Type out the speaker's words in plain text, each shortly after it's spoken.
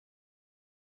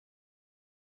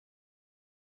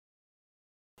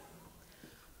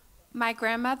My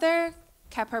grandmother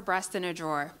kept her breasts in a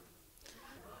drawer.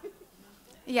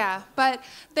 Yeah, but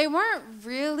they weren't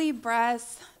really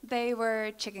breasts, they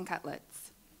were chicken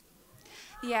cutlets.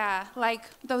 Yeah, like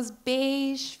those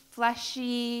beige,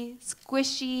 fleshy,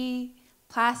 squishy,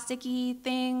 plasticky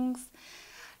things.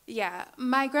 Yeah,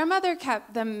 my grandmother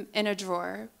kept them in a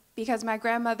drawer because my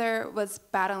grandmother was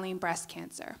battling breast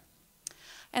cancer.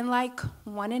 And like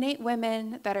 1 in 8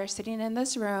 women that are sitting in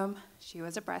this room, she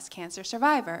was a breast cancer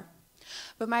survivor.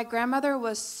 But my grandmother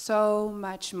was so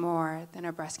much more than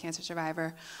a breast cancer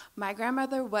survivor. My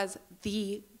grandmother was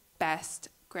the best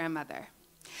grandmother.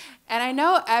 And I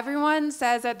know everyone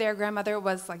says that their grandmother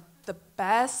was like the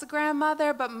best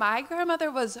grandmother, but my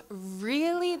grandmother was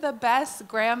really the best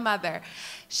grandmother.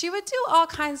 She would do all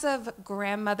kinds of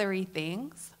grandmothery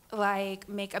things, like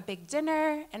make a big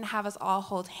dinner and have us all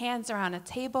hold hands around a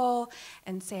table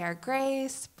and say our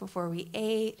grace before we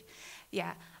ate.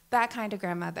 Yeah, that kind of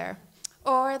grandmother.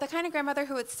 Or the kind of grandmother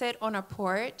who would sit on a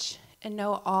porch and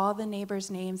know all the neighbors'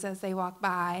 names as they walk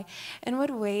by and would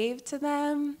wave to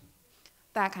them.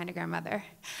 That kind of grandmother.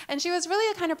 And she was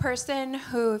really the kind of person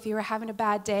who, if you were having a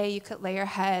bad day, you could lay your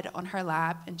head on her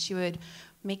lap and she would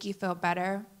make you feel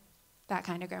better. That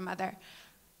kind of grandmother.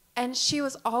 And she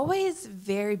was always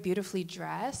very beautifully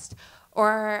dressed,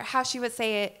 or how she would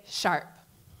say it, sharp,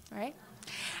 right?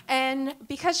 And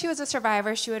because she was a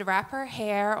survivor, she would wrap her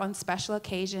hair on special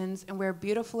occasions and wear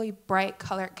beautifully bright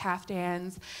colored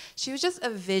caftans. She was just a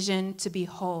vision to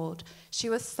behold. She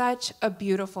was such a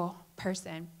beautiful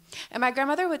person. And my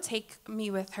grandmother would take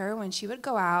me with her when she would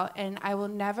go out, and I will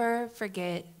never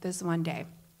forget this one day.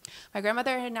 My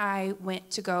grandmother and I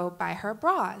went to go buy her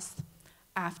bras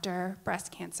after breast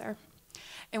cancer.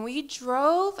 And we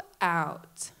drove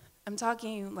out. I'm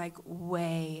talking like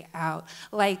way out,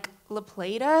 like La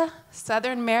Plata,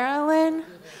 Southern Maryland,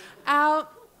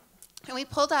 out. And we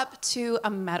pulled up to a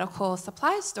medical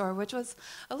supply store, which was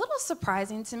a little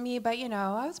surprising to me, but you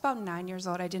know, I was about 9 years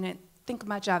old. I didn't think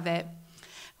much of it.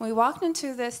 We walked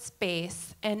into this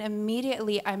space, and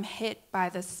immediately I'm hit by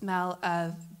the smell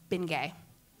of Bengay.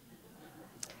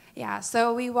 Yeah,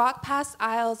 so we walked past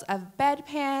aisles of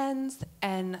bedpans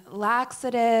and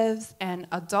laxatives and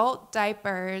adult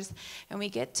diapers, and we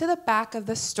get to the back of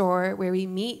the store where we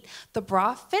meet the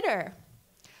bra fitter,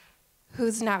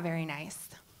 who's not very nice.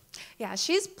 Yeah,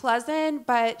 she's pleasant,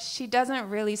 but she doesn't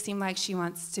really seem like she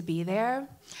wants to be there.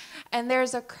 And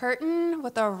there's a curtain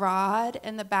with a rod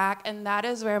in the back, and that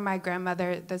is where my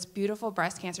grandmother, this beautiful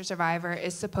breast cancer survivor,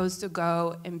 is supposed to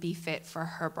go and be fit for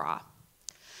her bra.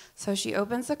 So she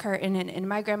opens the curtain, and in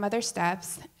my grandmother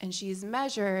steps, and she's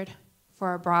measured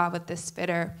for a bra with this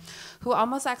fitter, who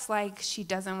almost acts like she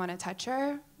doesn't want to touch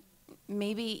her,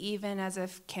 maybe even as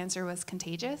if cancer was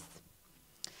contagious.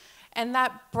 And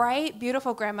that bright,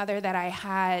 beautiful grandmother that I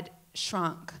had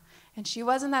shrunk. And she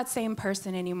wasn't that same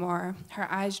person anymore.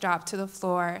 Her eyes dropped to the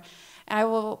floor. And I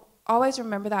will always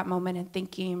remember that moment and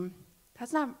thinking,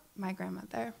 that's not my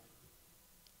grandmother.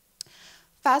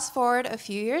 Fast forward a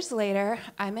few years later,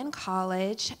 I'm in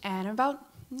college, and I'm about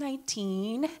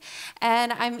 19,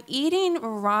 and I'm eating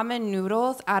ramen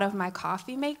noodles out of my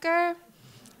coffee maker.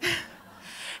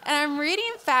 And I'm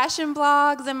reading fashion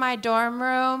blogs in my dorm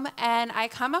room, and I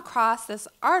come across this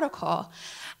article.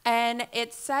 And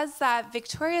it says that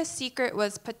Victoria's Secret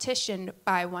was petitioned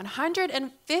by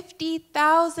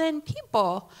 150,000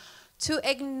 people to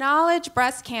acknowledge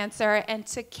breast cancer and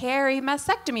to carry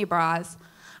mastectomy bras.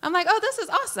 I'm like, oh, this is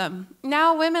awesome.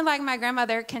 Now women like my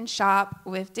grandmother can shop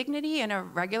with dignity in a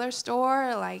regular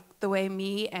store, like the way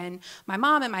me and my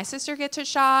mom and my sister get to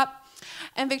shop.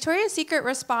 And Victoria's Secret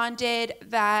responded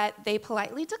that they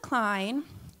politely declined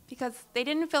because they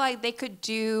didn't feel like they could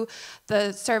do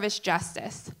the service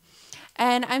justice.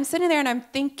 And I'm sitting there and I'm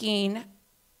thinking,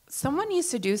 someone needs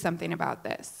to do something about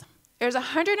this. There's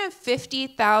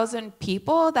 150,000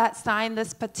 people that signed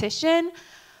this petition.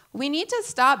 We need to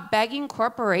stop begging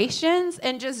corporations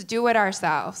and just do it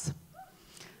ourselves.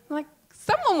 I'm like,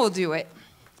 someone will do it,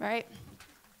 right?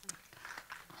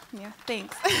 Yeah,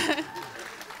 thanks.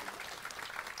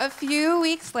 A few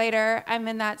weeks later, I'm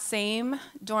in that same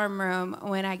dorm room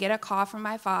when I get a call from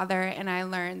my father, and I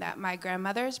learn that my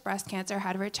grandmother's breast cancer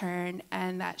had returned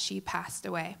and that she passed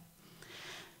away.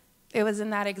 It was in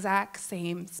that exact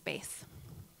same space.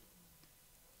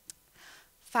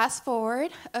 Fast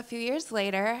forward a few years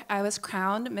later, I was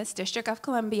crowned Miss District of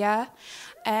Columbia,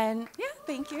 and yeah,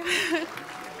 thank you.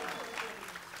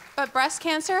 But breast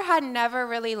cancer had never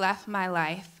really left my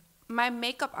life. my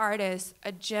makeup artist,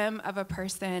 a gem of a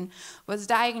person, was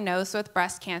diagnosed with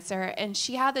breast cancer, and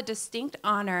she had the distinct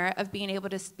honor of being able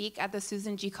to speak at the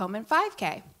Susan G. Komen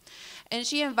 5K. And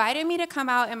she invited me to come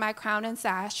out in my crown and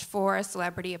sash for a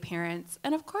celebrity appearance.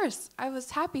 And of course, I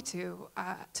was happy to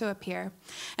appear.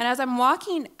 And as I'm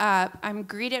walking up, I'm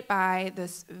greeted by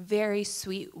this very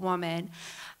sweet woman.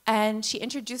 And she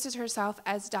introduces herself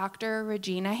as Dr.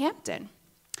 Regina Hampton.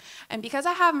 And because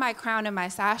I have my crown and my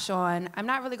sash on, I'm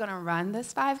not really gonna run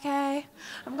this 5K.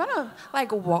 I'm gonna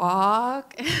like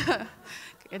walk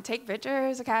and take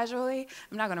pictures casually.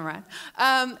 I'm not gonna run.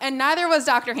 And neither was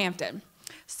Dr. Hampton.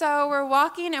 So we're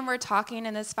walking and we're talking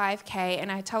in this 5K,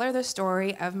 and I tell her the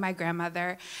story of my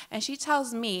grandmother, and she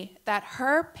tells me that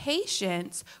her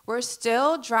patients were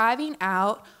still driving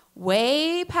out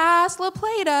way past La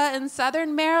Plata in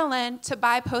southern Maryland to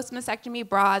buy post-mastectomy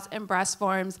bras and breast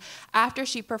forms after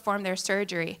she performed their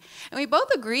surgery. And we both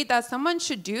agreed that someone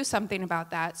should do something about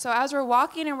that. So as we're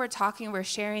walking and we're talking, we're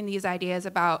sharing these ideas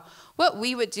about what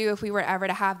we would do if we were ever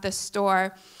to have this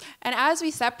store. And as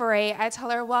we separate, I tell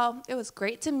her, well, it was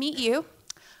great to meet you.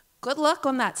 Good luck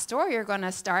on that store you're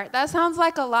gonna start. That sounds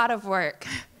like a lot of work.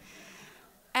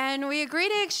 And we agree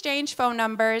to exchange phone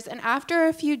numbers, and after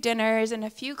a few dinners and a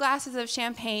few glasses of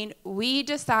champagne, we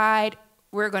decide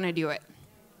we're gonna do it.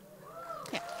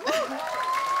 Yeah.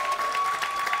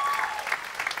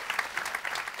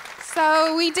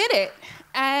 So we did it.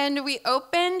 And we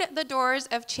opened the doors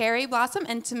of Cherry Blossom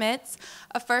Intimates,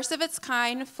 a first of its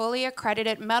kind, fully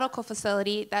accredited medical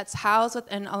facility that's housed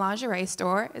within a lingerie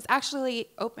store. It's actually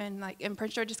open like in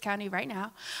Prince George's County right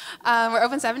now. We're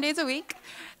open 7 days a week.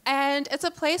 And it's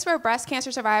a place where breast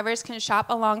cancer survivors can shop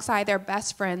alongside their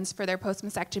best friends for their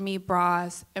post-mastectomy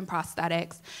bras and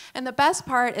prosthetics. And the best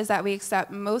part is that we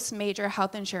accept most major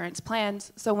health insurance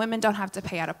plans, so women don't have to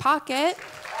pay out of pocket.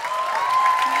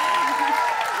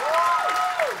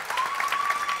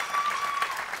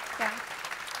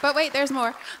 But wait, there's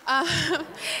more.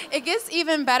 It gets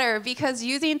even better because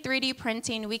using 3D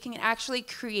printing, we can actually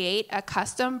create a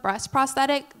custom breast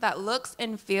prosthetic that looks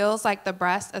and feels like the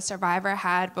breast a survivor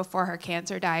had before her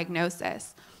cancer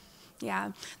diagnosis.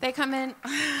 Yeah, they come in,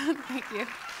 thank you.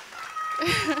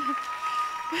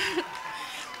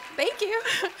 Thank you.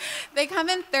 They come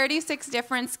in 36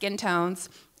 different skin tones.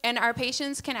 And our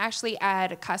patients can actually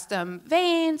add custom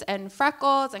veins and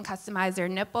freckles and customize their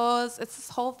nipples. It's this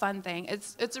whole fun thing.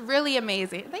 It's really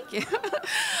amazing. Thank you.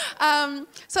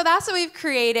 So that's what we've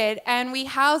created. And we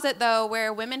house it, though,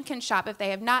 where women can shop if they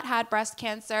have not had breast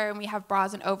cancer, and we have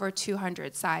bras in over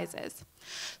 200 sizes.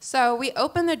 So we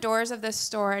opened the doors of this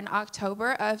store in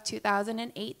October of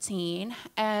 2018,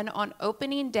 and on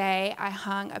opening day, I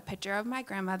hung a picture of my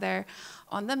grandmother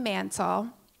on the mantle,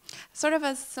 sort of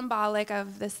as symbolic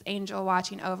of this angel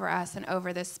watching over us and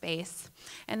over this space.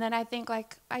 And then I think,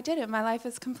 like, I did it. My life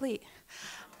is complete.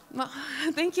 Well,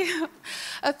 thank you.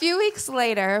 A few weeks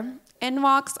later, in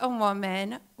walks a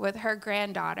woman with her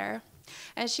granddaughter,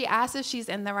 and she asks if she's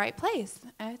in the right place.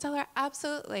 And I tell her,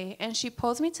 absolutely. And she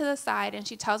pulls me to the side, and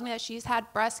she tells me that she's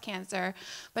had breast cancer,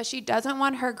 but she doesn't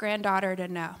want her granddaughter to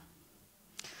know.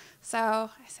 So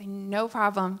I say, no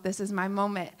problem, this is my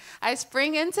moment. I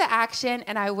spring into action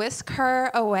and I whisk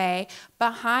her away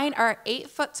behind our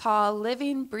 8-foot-tall,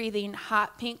 living, breathing,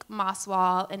 hot pink moss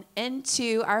wall and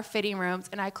into our fitting rooms,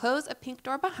 and I close a pink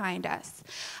door behind us.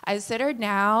 I sit her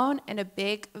down in a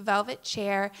big velvet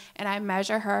chair and I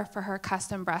measure her for her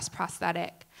custom breast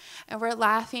prosthetic. And we're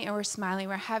laughing and we're smiling,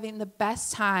 we're having the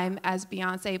best time as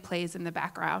Beyonce plays in the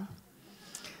background.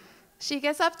 She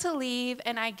gets up to leave,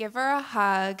 and I give her a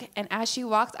hug, and as she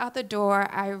walks out the door,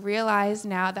 I realize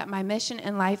now that my mission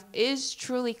in life is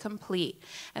truly complete,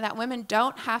 and that women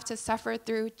don't have to suffer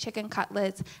through chicken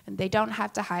cutlets, and they don't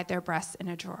have to hide their breasts in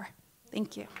a drawer.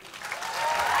 Thank you.